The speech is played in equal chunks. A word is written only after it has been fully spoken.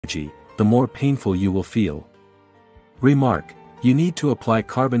energy, the more painful you will feel. Remark: you need to apply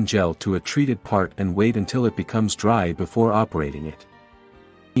carbon gel to a treated part and wait until it becomes dry before operating it.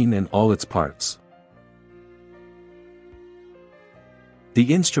 In all its parts.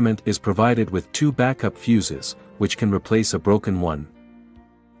 The instrument is provided with 2 backup fuses, which can replace a broken one.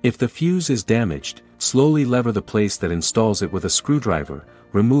 If the fuse is damaged, slowly lever the place that installs it with a screwdriver,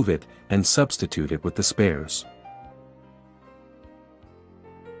 remove it, and substitute it with the spares.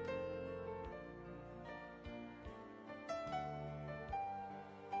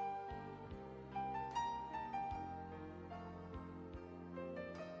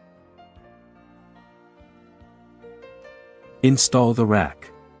 Install the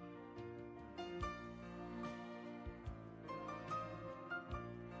rack.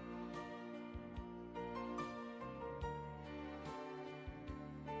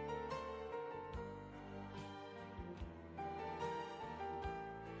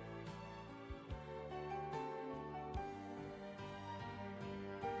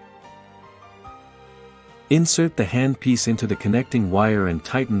 Insert the handpiece into the connecting wire and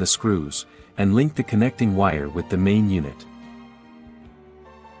tighten the screws, and link the connecting wire with the main unit.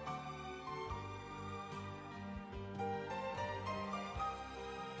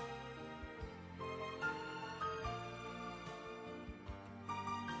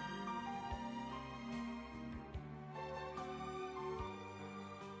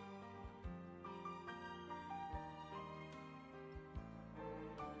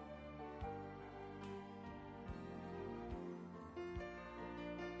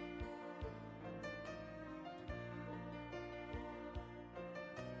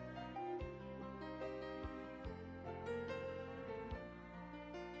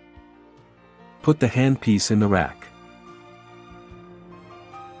 Put the handpiece in the rack.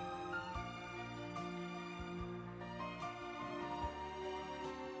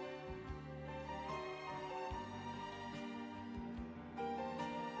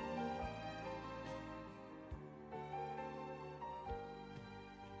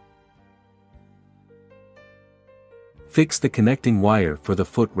 Fix the connecting wire for the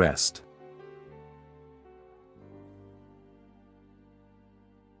footrest.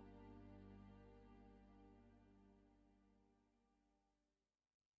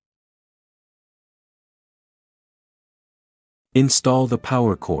 Install the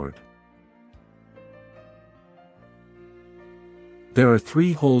power cord. There are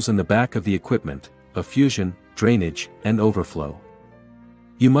 3 holes in the back of the equipment: effusion, drainage, and overflow.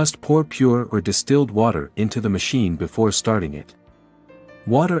 You must pour pure or distilled water into the machine before starting it.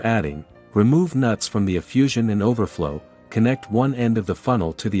 Water adding, remove nuts from the effusion and overflow, connect one end of the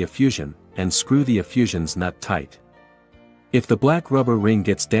funnel to the effusion, and screw the effusion's nut tight. If the black rubber ring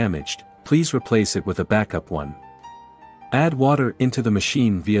gets damaged, please replace it with a backup one. Add water into the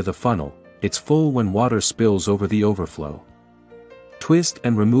machine via the funnel, it's full when water spills over the overflow. Twist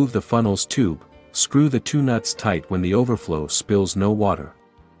and remove the funnel's tube, screw the 2 nuts tight when the overflow spills no water.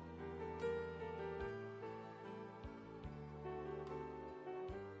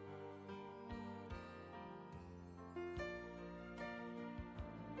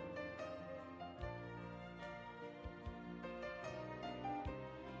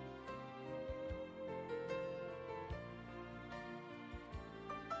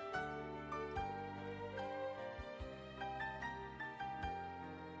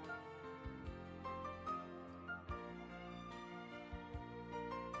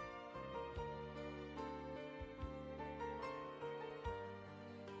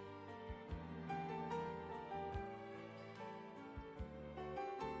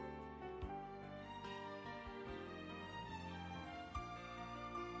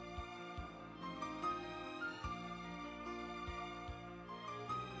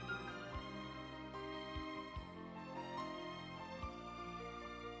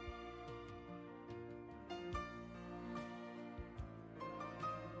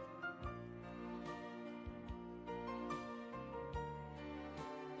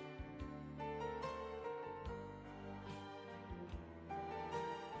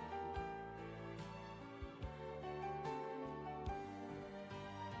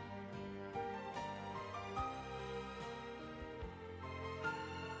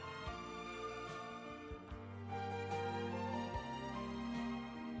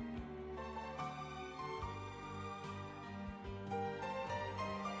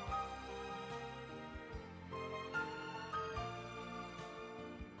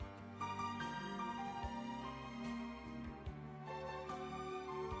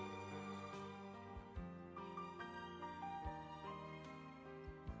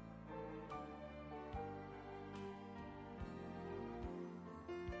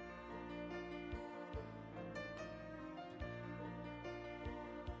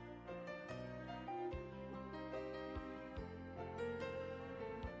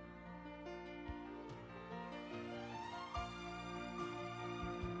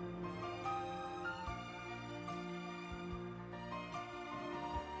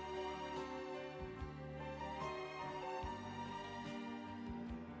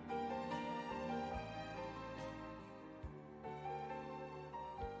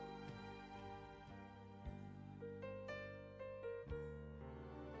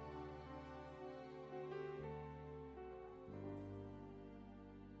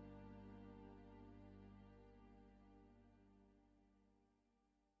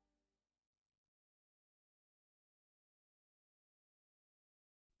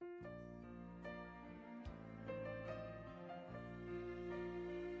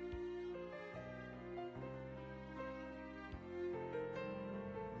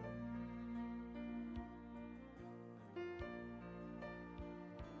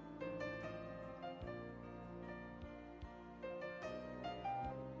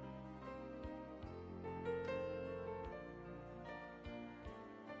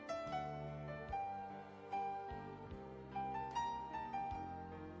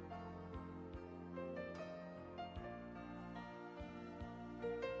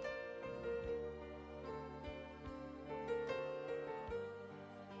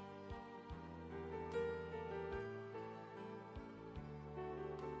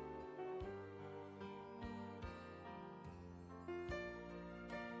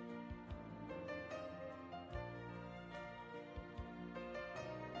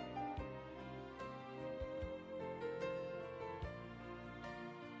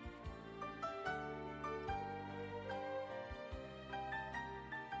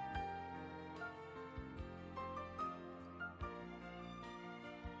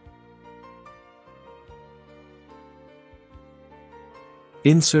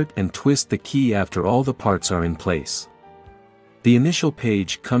 Insert and twist the key after all the parts are in place. The initial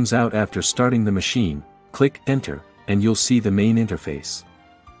page comes out after starting the machine. Click Enter, and you'll see the main interface.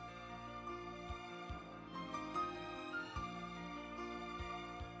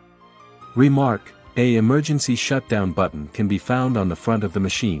 Remark: a emergency shutdown button can be found on the front of the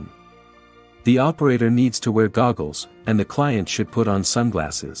machine. The operator needs to wear goggles, and the client should put on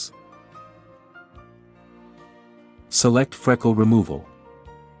sunglasses. Select freckle removal.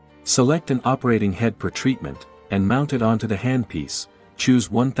 Select an operating head per treatment, and mount it onto the handpiece. Choose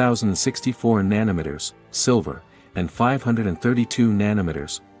 1064 nanometers, silver, and 532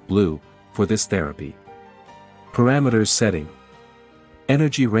 nanometers, blue, for this therapy. Parameters setting.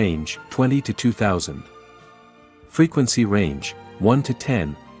 Energy range, 20 to 2000. Frequency range, 1 to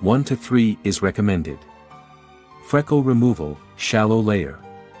 10, 1 to 3 is recommended. Freckle removal, shallow layer.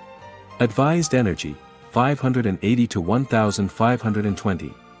 Advised energy, 580 to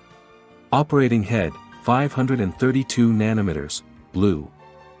 1520. Operating head, 532 nanometers, blue.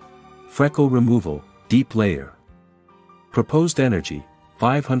 Freckle removal, deep layer. Proposed energy,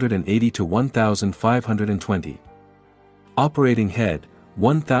 580 to 1520. Operating head,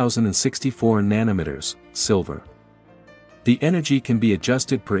 1064 nanometers, silver. The energy can be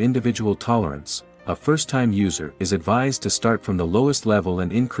adjusted per individual tolerance. A first-time user is advised to start from the lowest level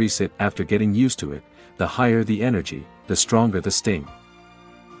and increase it after getting used to it. The higher the energy, the stronger the sting.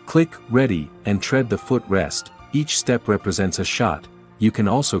 Click Ready and tread the foot rest. Each step represents a shot. You can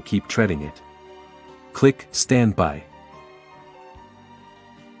also keep treading it. Click Stand By.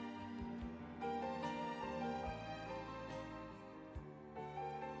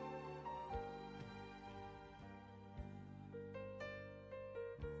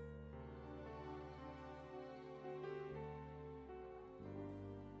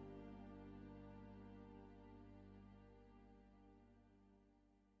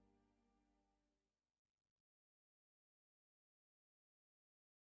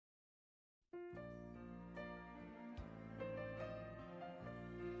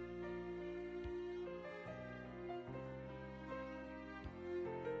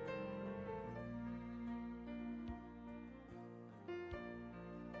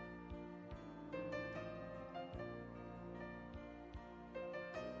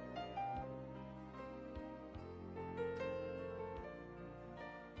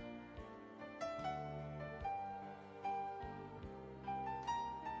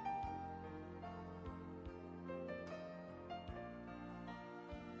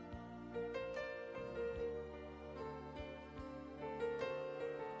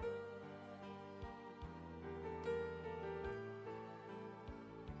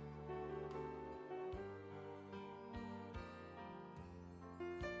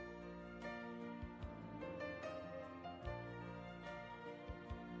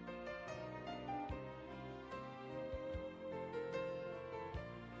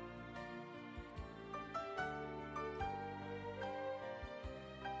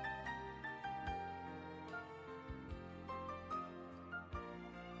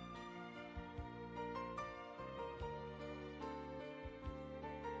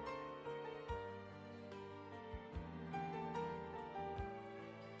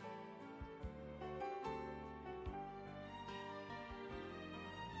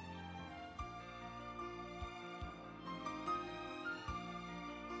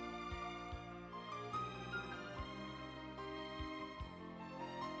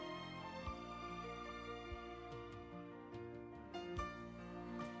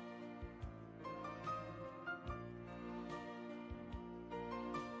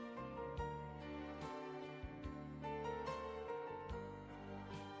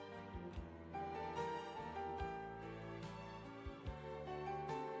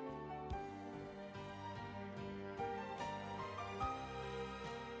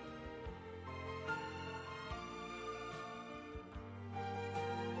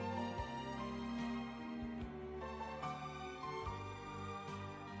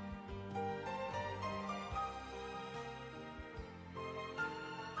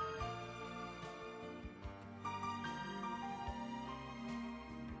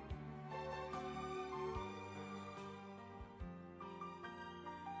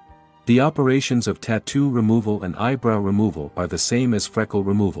 The operations of tattoo removal and eyebrow removal are the same as freckle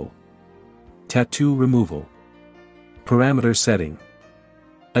removal. Tattoo removal. Parameter setting.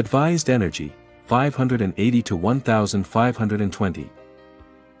 Advised energy, 580 to 1520.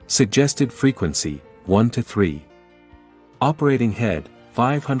 Suggested frequency, 1 to 3. Operating head,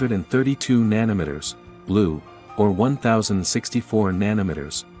 532 nanometers, blue, or 1064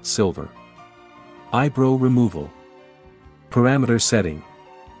 nanometers, silver. Eyebrow removal. Parameter setting,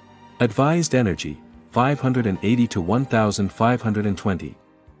 Advised energy, 580 to 1520.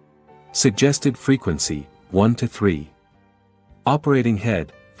 Suggested frequency, 1 to 3. Operating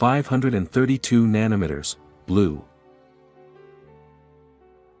head, 532 nanometers, blue.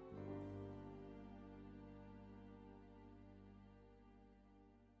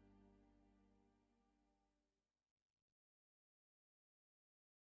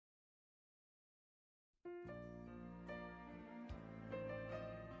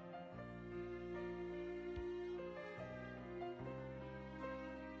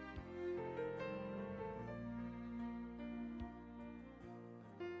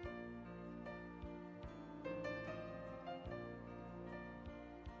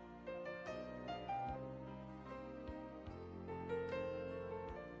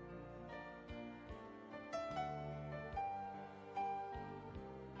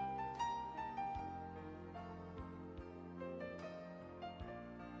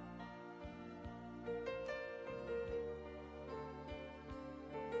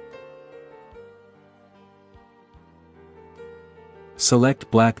 Select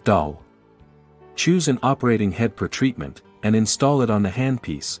black dowel. Choose an operating head per treatment, and install it on the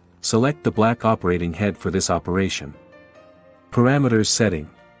handpiece. Select the black operating head for this operation. Parameters setting.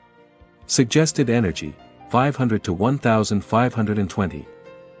 Suggested energy, 500 to 1520.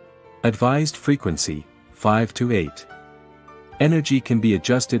 Advised frequency, 5 to 8. Energy can be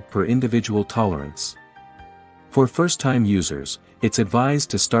adjusted per individual tolerance. For first-time users, it's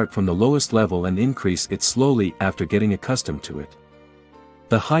advised to start from the lowest level and increase it slowly after getting accustomed to it.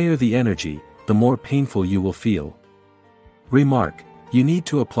 The higher the energy, the more painful you will feel. Remark: you need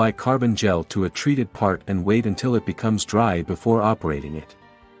to apply carbon gel to a treated part and wait until it becomes dry before operating it.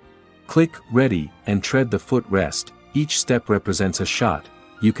 Click Ready and tread the foot rest. Each step represents a shot.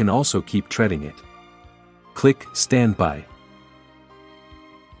 You can also keep treading it. Click Standby.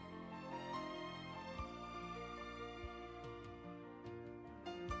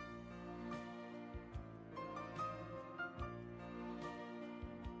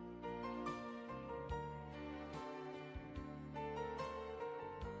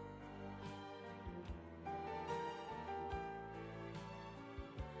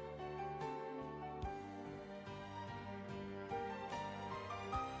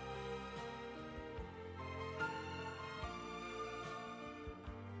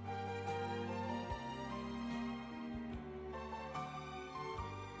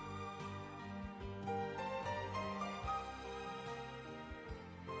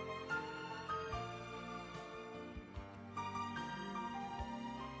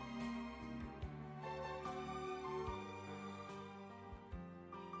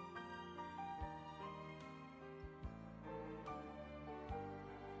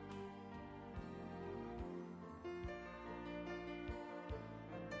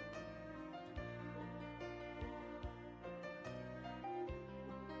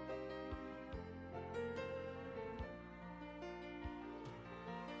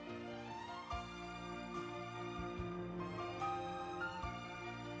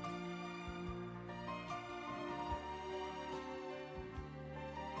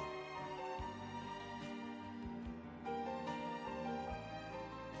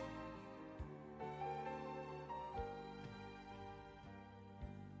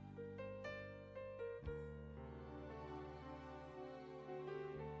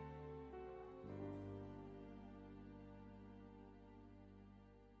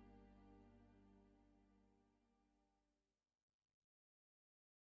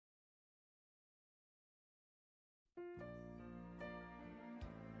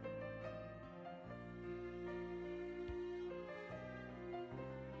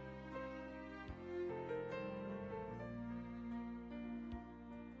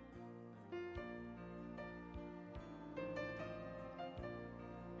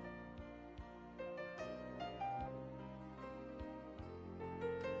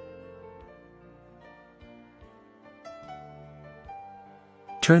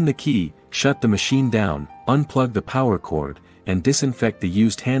 Turn the key, shut the machine down, unplug the power cord, and disinfect the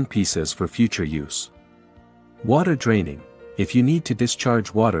used handpieces for future use. Water draining. If you need to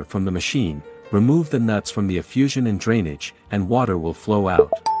discharge water from the machine, remove the nuts from the effusion and drainage, and water will flow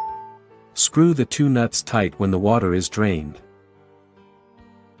out. Screw the two nuts tight when the water is drained.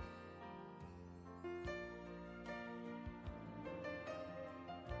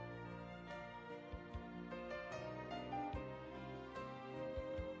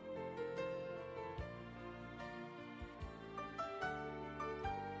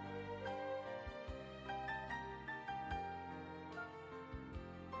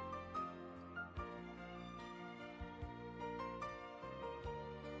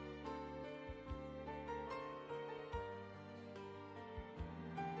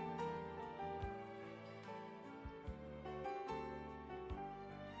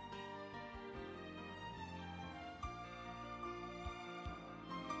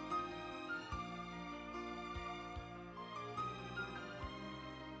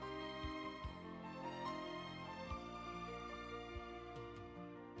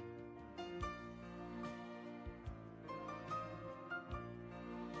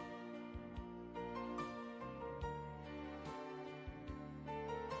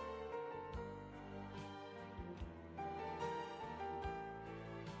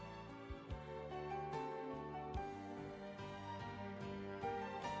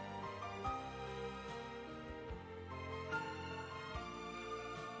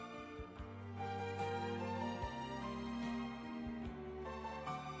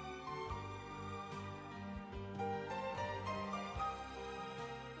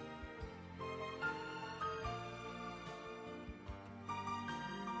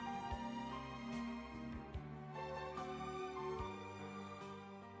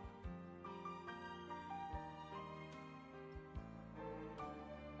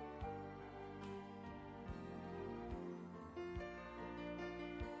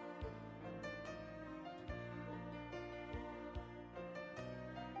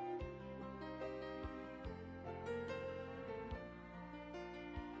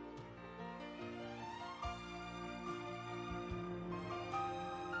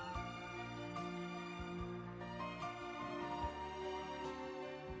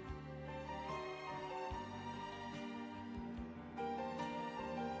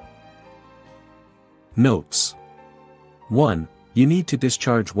 Notes. 1. You need to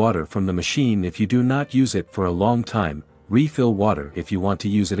discharge water from the machine if you do not use it for a long time, refill water if you want to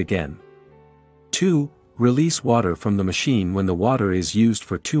use it again. 2. Release water from the machine when the water is used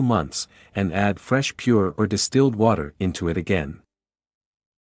for 2 months, and add fresh pure or distilled water into it again.